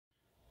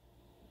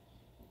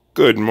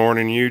Good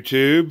morning,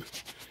 YouTube.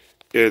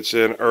 It's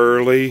an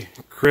early,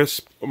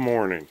 crisp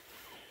morning.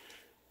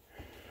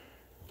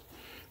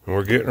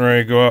 We're getting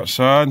ready to go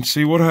outside and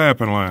see what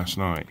happened last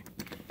night.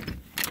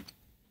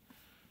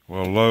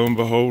 Well, lo and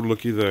behold,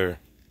 looky there.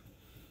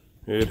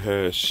 It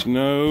has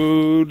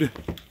snowed.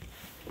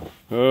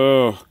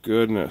 Oh,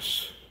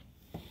 goodness.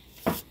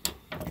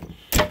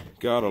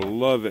 Gotta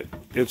love it.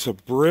 It's a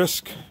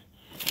brisk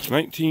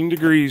 19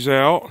 degrees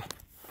out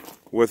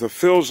with a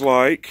feels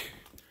like,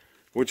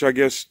 which I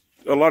guess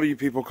a lot of you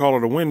people call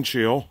it a wind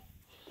chill,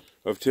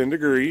 of 10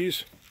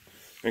 degrees.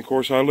 And of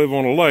course, I live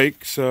on a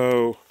lake,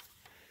 so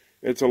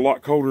it's a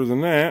lot colder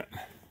than that.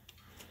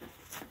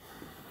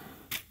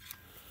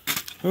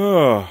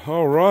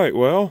 All right,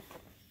 well,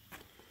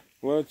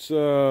 let's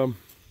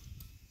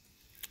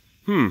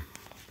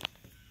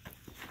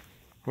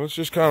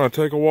just kind of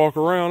take a walk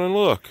around and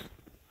look.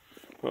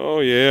 Oh,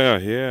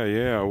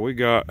 yeah, we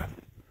got,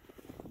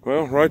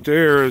 well, right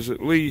there is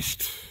at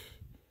least,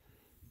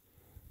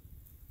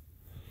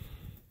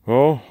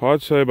 well,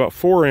 I'd say about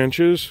 4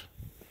 inches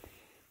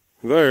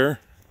there.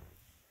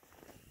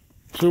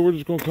 So we're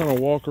just going to kind of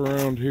walk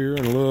around here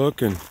and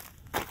look and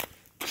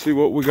see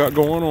what we got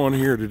going on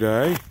here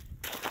today.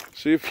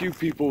 See, a few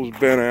people's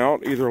been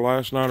out either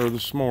last night or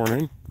this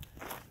morning.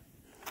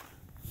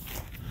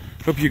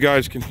 Hope you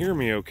guys can hear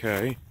me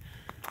okay.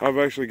 I've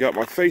actually got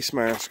my face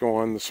mask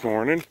on this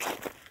morning,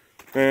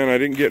 and I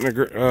didn't get in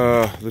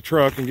the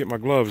truck and get my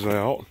gloves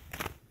out.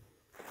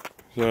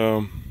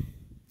 So,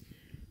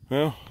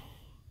 well,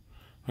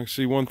 I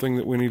see one thing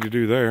that we need to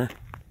do there.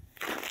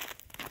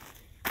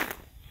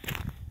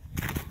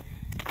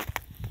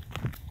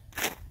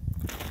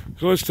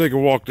 So let's take a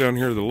walk down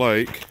here to the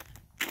lake.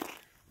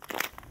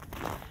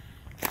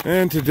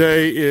 And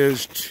today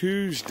is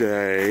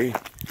Tuesday,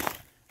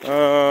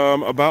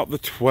 about the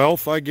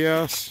 12th, I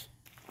guess.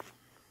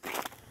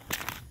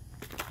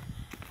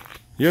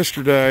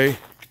 Yesterday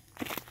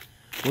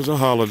was a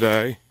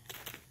holiday.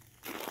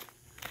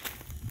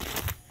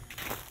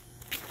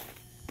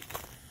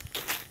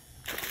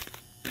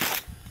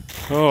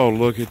 Oh,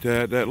 look at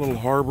that. That little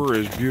harbor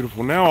is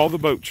beautiful. Now all the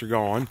boats are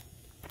gone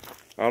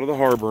out of the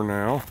harbor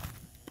now.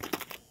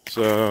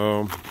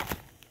 So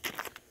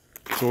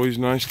it's always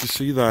nice to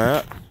see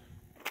that.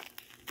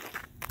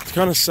 It's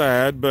kind of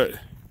sad, but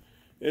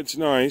it's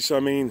nice. I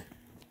mean,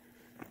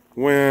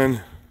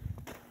 when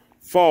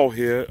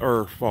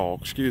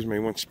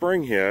when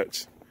spring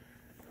hits,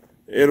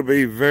 it'll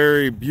be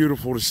very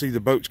beautiful to see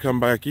the boats come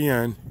back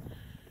in.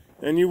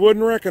 And you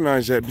wouldn't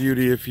recognize that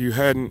beauty if you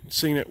hadn't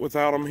seen it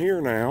without them here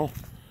now.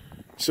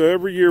 So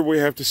every year we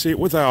have to see it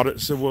without it,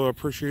 so we'll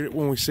appreciate it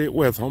when we see it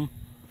with them.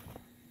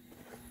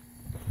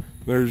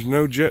 There's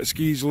no jet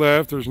skis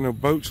left. There's no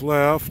boats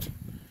left.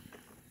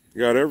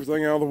 You got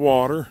everything out of the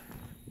water.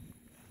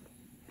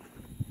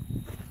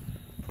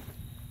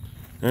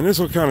 And this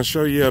will kind of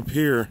show you up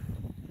here.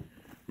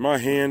 My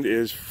hand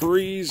is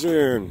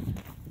freezing.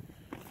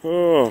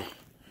 Oh,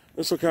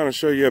 this will kind of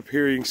show you up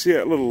here. You can see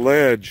that little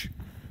ledge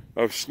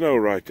of snow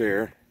right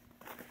there.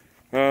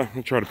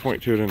 I'll try to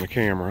point to it in the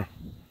camera.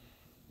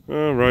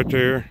 Right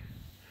there.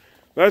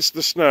 That's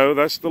the snow.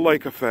 That's the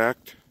lake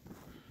effect.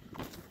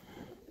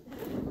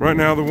 Right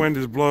now the wind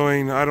is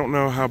blowing. I don't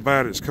know how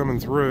bad it's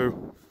coming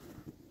through,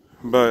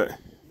 but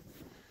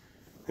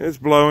it's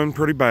blowing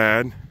pretty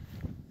bad.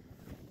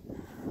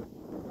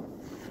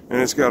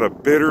 And it's got a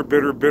bitter,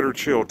 bitter, bitter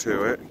chill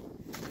to it.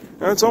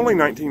 And it's only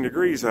 19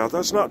 degrees out.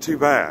 That's not too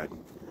bad.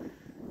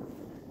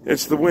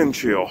 It's the wind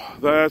chill.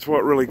 That's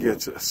what really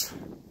gets us.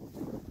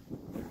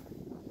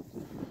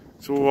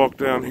 So we'll walk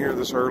down here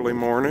this early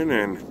morning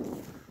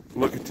and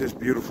look at this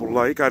beautiful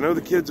lake. I know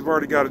the kids have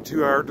already got a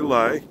 2-hour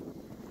delay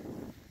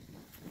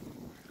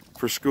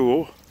for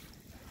school.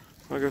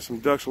 I got some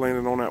ducks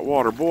landing on that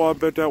water. Boy, I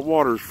bet that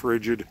water's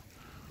frigid.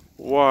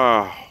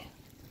 Wow.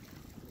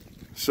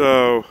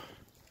 So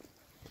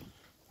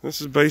this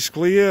is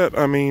basically it.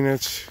 I mean,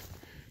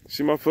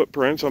 see my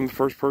footprints. I'm the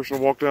first person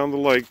to walk down the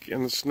lake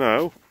in the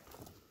snow.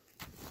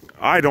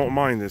 I don't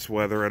mind this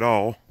weather at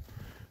all.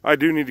 I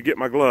do need to get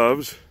my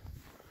gloves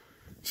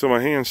so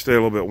my hands stay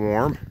a little bit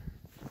warm.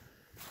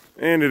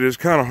 And it is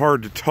kind of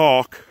hard to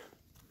talk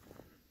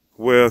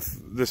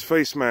with this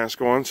face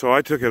mask on, so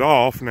I took it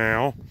off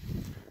now.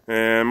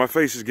 And my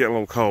face is getting a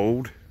little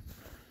cold.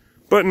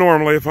 But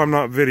normally, if I'm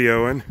not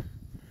videoing,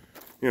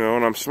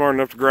 and I'm smart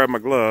enough to grab my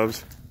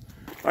gloves,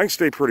 I can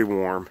stay pretty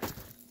warm.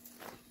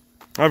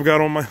 I've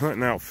got on my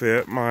hunting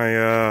outfit,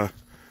 my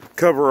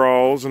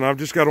coveralls, and I've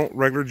just got on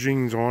regular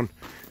jeans on.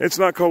 It's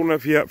not cold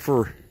enough yet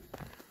for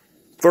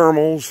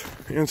thermals,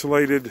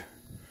 insulated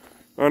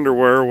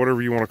underwear,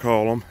 whatever you want to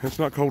call them. It's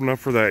not cold enough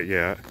for that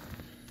yet.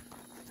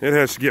 It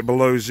has to get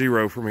below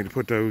 0 for me to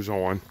put those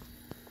on.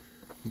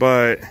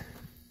 But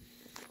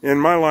in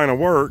my line of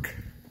work,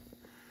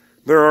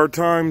 there are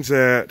times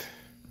at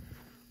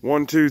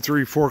 1, 2,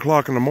 3, 4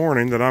 o'clock in the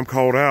morning that I'm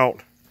called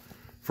out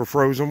for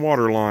frozen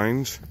water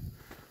lines,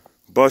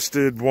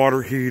 busted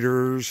water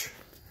heaters,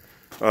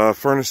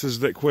 furnaces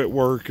that quit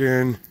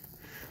working.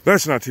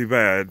 That's not too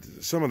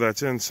bad. Some of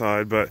that's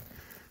inside, but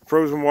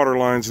frozen water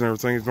lines and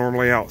everything is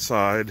normally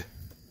outside.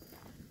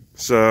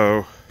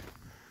 So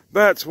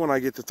that's when I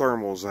get the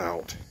thermals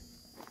out.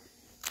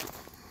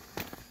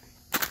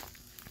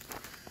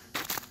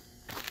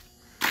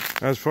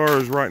 As far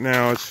as right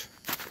now, it's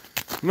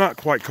not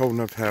quite cold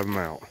enough to have them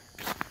out.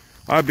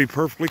 I'd be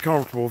perfectly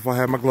comfortable if I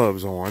had my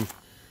gloves on,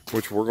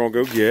 which we're going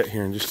to go get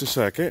here in just a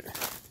second.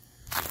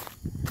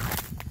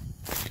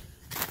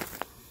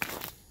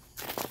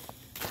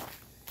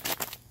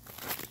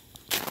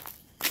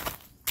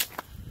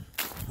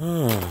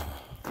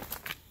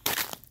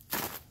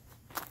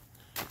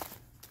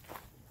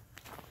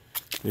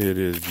 It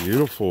is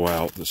beautiful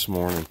out this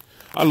morning.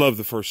 I love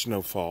the first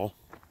snowfall.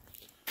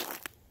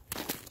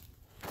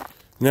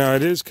 Now,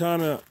 it is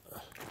kind of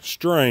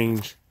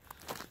strange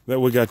that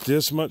we got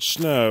this much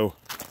snow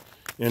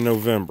in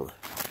November.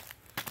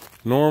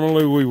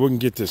 Normally, we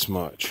wouldn't get this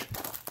much.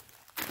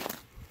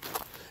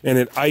 And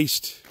it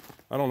iced.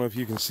 I don't know if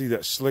you can see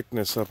that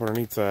slickness up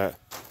underneath that,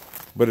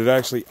 but it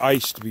actually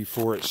iced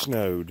before it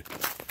snowed.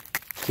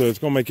 So it's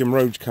going to make them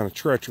roads kind of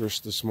treacherous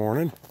this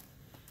morning.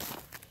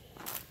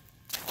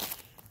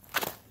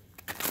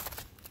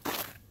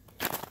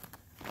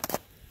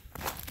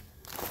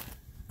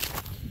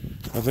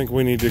 I think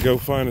we need to go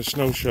find a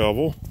snow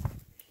shovel.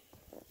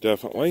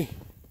 Definitely.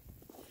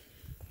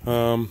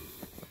 I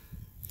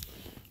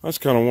just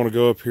kind of want to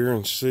go up here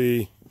and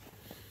see.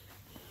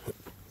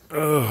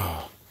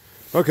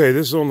 Okay,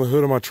 this is on the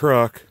hood of my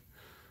truck.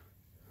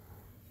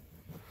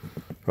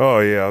 Oh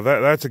yeah,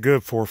 that's a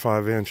good 4 or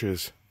 5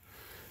 inches.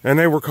 And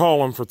they were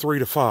calling for 3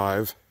 to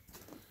 5.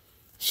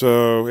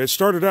 So it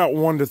started out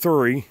 1 to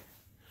 3,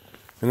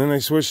 and then they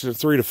switched it to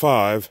 3 to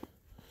 5.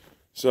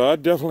 So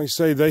I'd definitely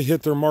say they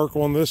hit their mark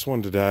on this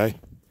one today.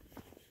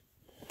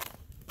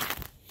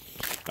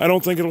 I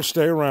don't think it'll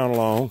stay around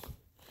long.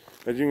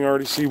 As you can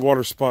already see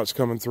water spots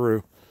coming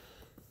through.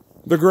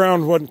 The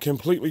ground wasn't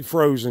completely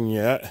frozen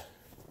yet.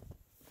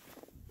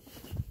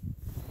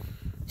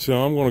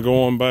 So I'm going to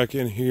go on back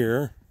in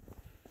here.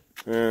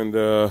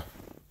 And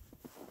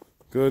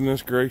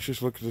goodness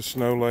gracious, look at the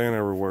snow laying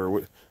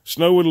everywhere.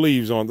 Snow with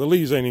leaves on. The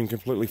leaves ain't even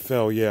completely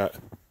fell yet.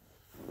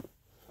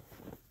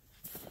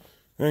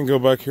 And go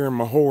back here in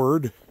my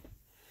hoard,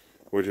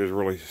 which is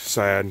really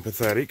sad and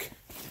pathetic.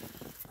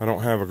 I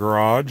don't have a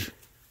garage,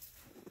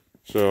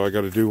 so I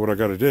got to do what I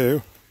got to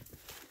do.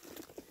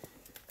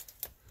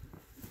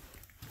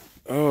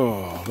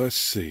 Oh, let's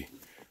see.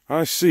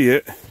 I see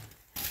it.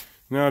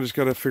 Now I just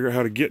got to figure out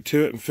how to get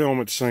to it and film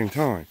at the same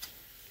time.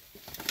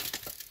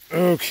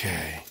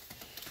 Okay.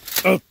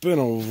 Up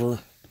and over.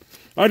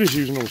 I just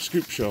use an old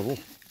scoop shovel.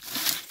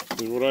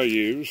 Is what I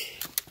use.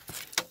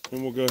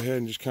 And we'll go ahead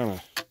and just kind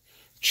of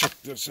check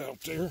this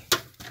out there.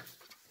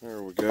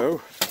 There we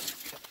go.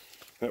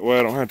 That way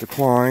I don't have to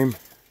climb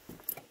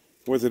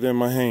with it in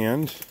my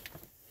hand.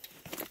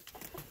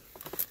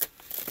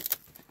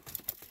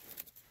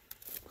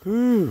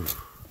 Whew.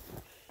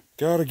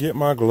 Gotta get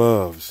my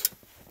gloves.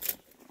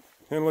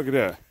 And look at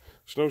that.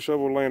 Snow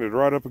shovel landed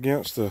right up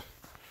against the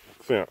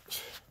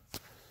fence.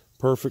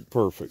 Perfect,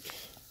 perfect.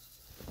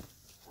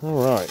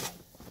 All right.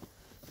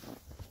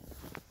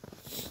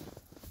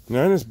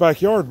 Now in this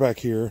backyard back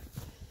here,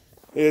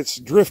 it's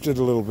drifted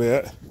a little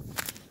bit.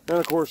 And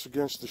of course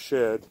against the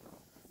shed.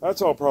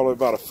 That's all probably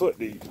about 1 foot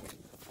deep.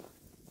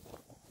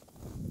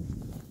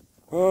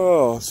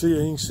 Oh, see, you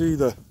can see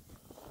the,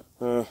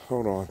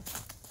 hold on.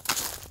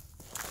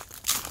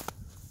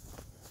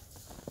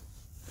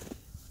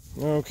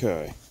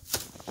 Okay.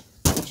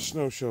 Get your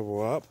snow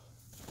shovel up.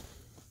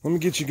 Let me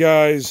get you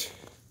guys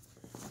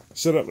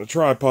set up in a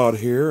tripod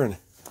here, and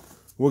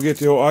we'll get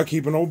the old, I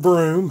keep an old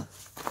broom.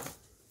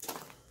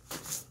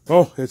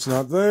 Oh, it's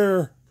not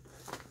there.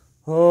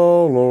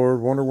 Oh,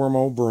 Lord, wonder where my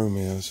old broom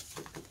is.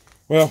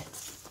 Well,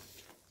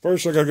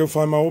 first I gotta go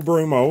find my old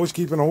broom. I always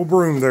keep an old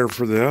broom there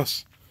for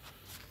this.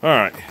 All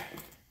right.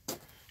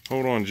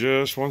 Hold on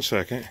just 1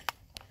 second.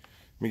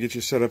 Let me get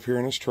you set up here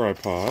in this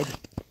tripod.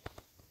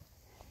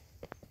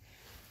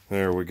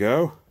 There we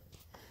go.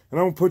 And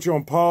I'm gonna put you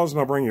on pause and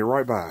I'll bring you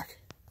right back.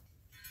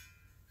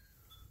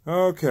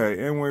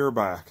 Okay, and we're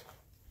back.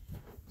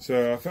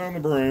 So I found the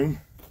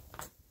broom.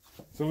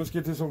 So let's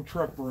get this old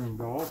truck broom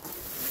dog.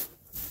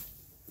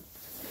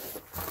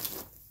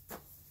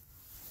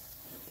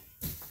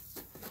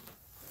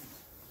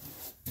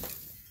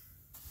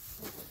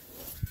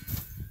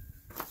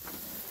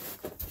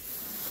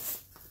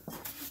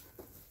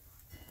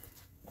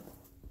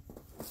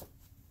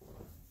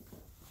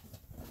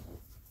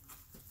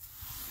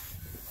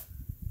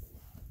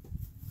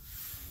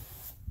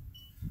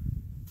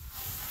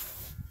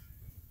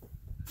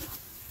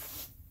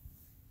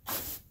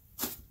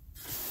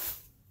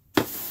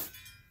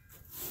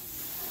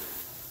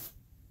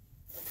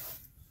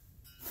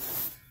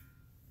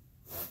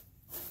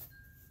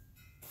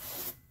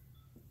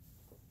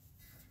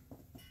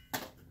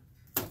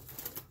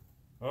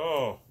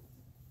 Oh,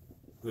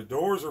 the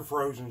doors are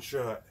frozen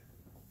shut.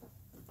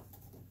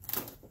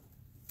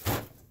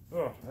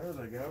 Oh, there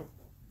they go.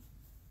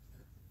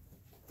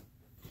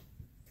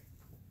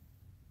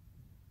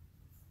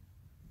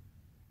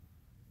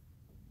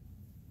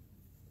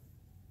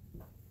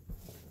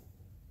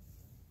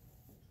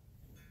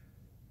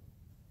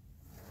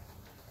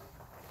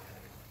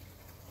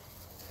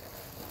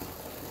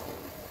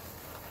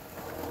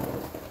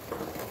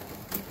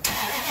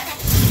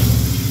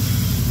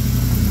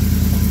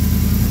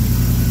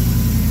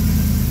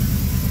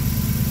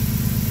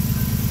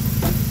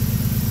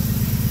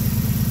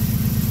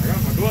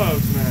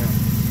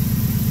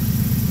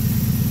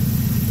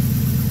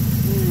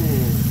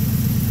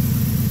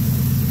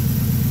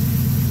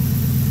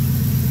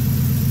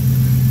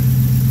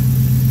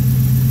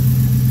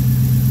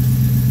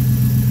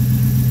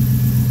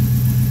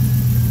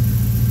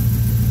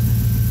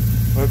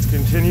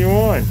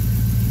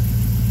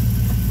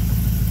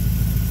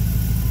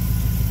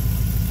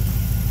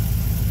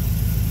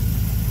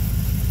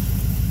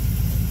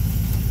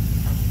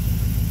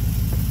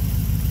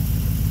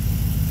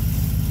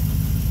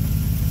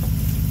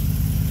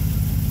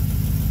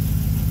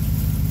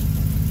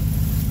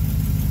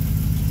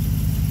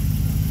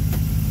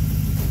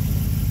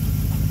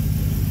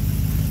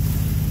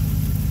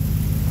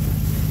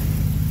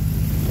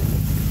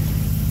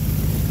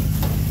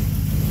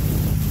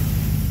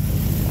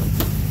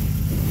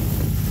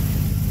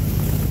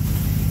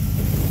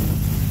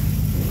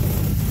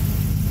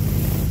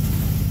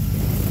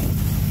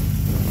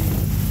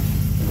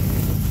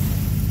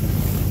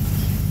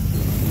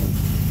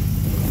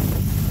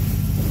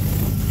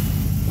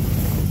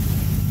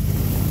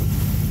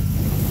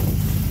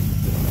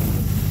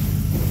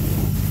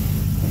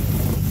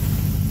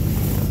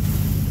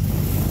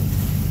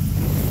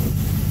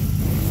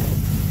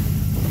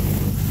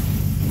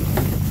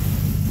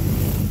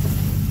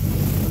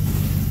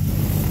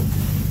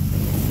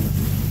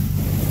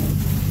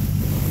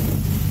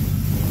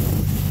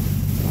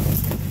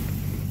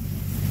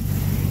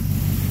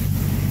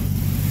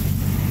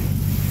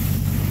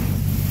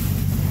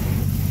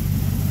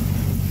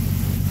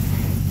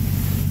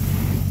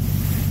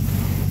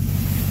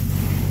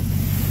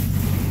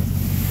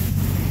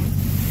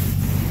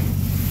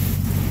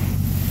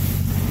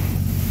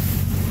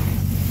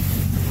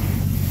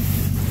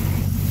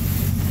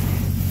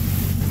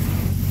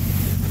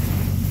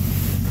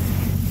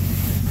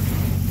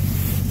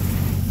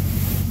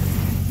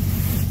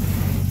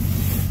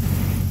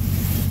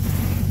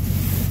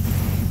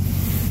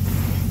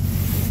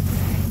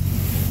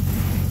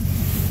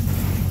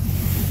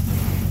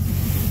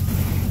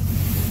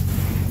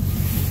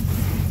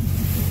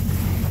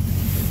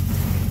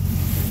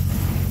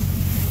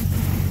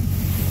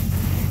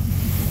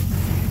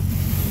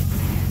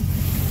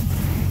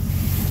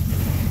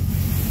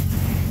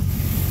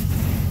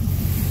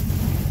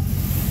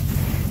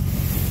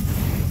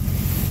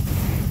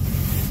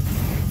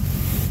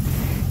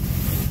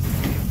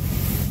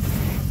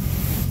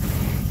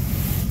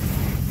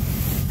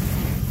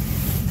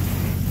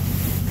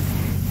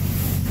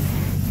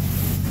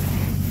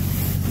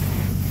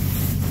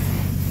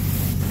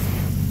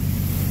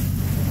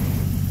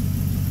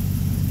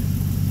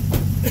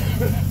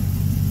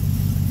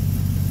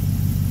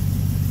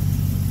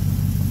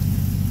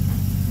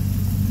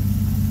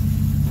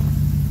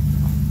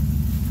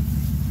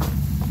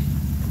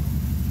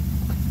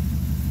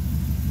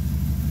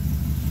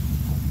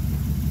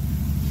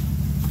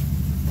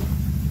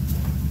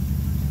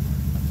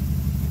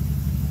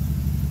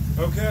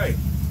 Okay,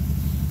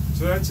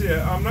 so that's it.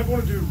 I'm not going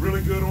to do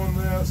really good on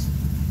this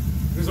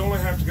because I only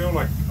have to go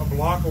like a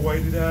block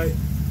away today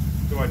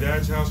to my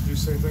dad's house, do the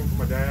same thing for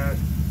my dad.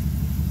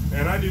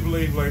 And I do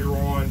believe later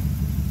on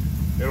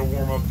it'll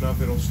warm up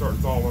enough, it'll start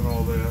thawing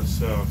all this.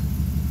 So,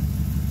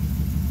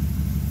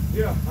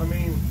 yeah, I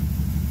mean,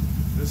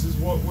 this is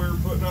what we're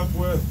putting up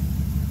with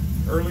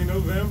early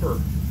November.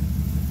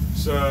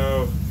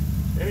 So,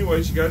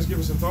 anyways, you guys give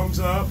us a thumbs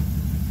up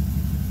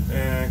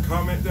and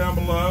comment down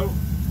below.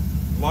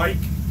 Like,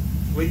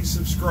 please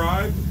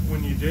subscribe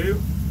when you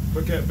do.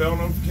 Click that bell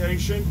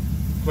notification.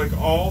 Click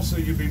all so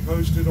you'll be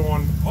posted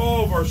on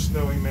all of our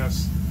snowy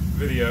mess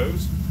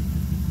videos.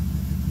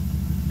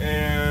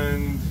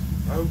 And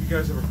I hope you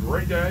guys have a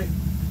great day,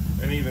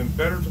 and even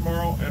better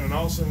tomorrow, and an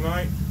awesome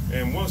night.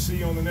 And we'll see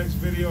you on the next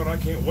video, and I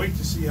can't wait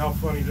to see how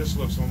funny this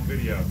looks on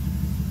video.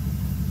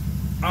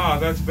 Ah,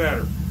 that's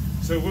better.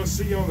 So we'll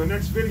see you on the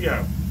next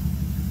video.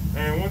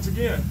 And once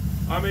again,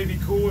 I may be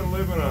cool and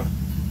live in a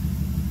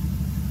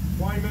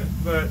climate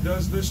that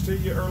does this to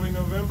you early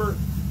November,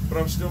 but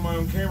I'm still my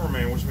own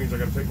cameraman, which means I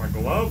got to take my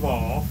glove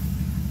off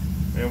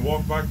and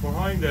walk back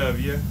behind of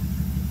you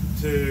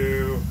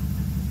to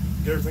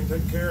get everything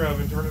taken care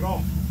of and turn it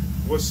off.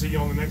 We'll see you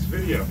on the next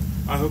video.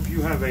 I hope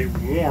you have a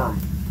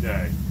warm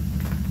day.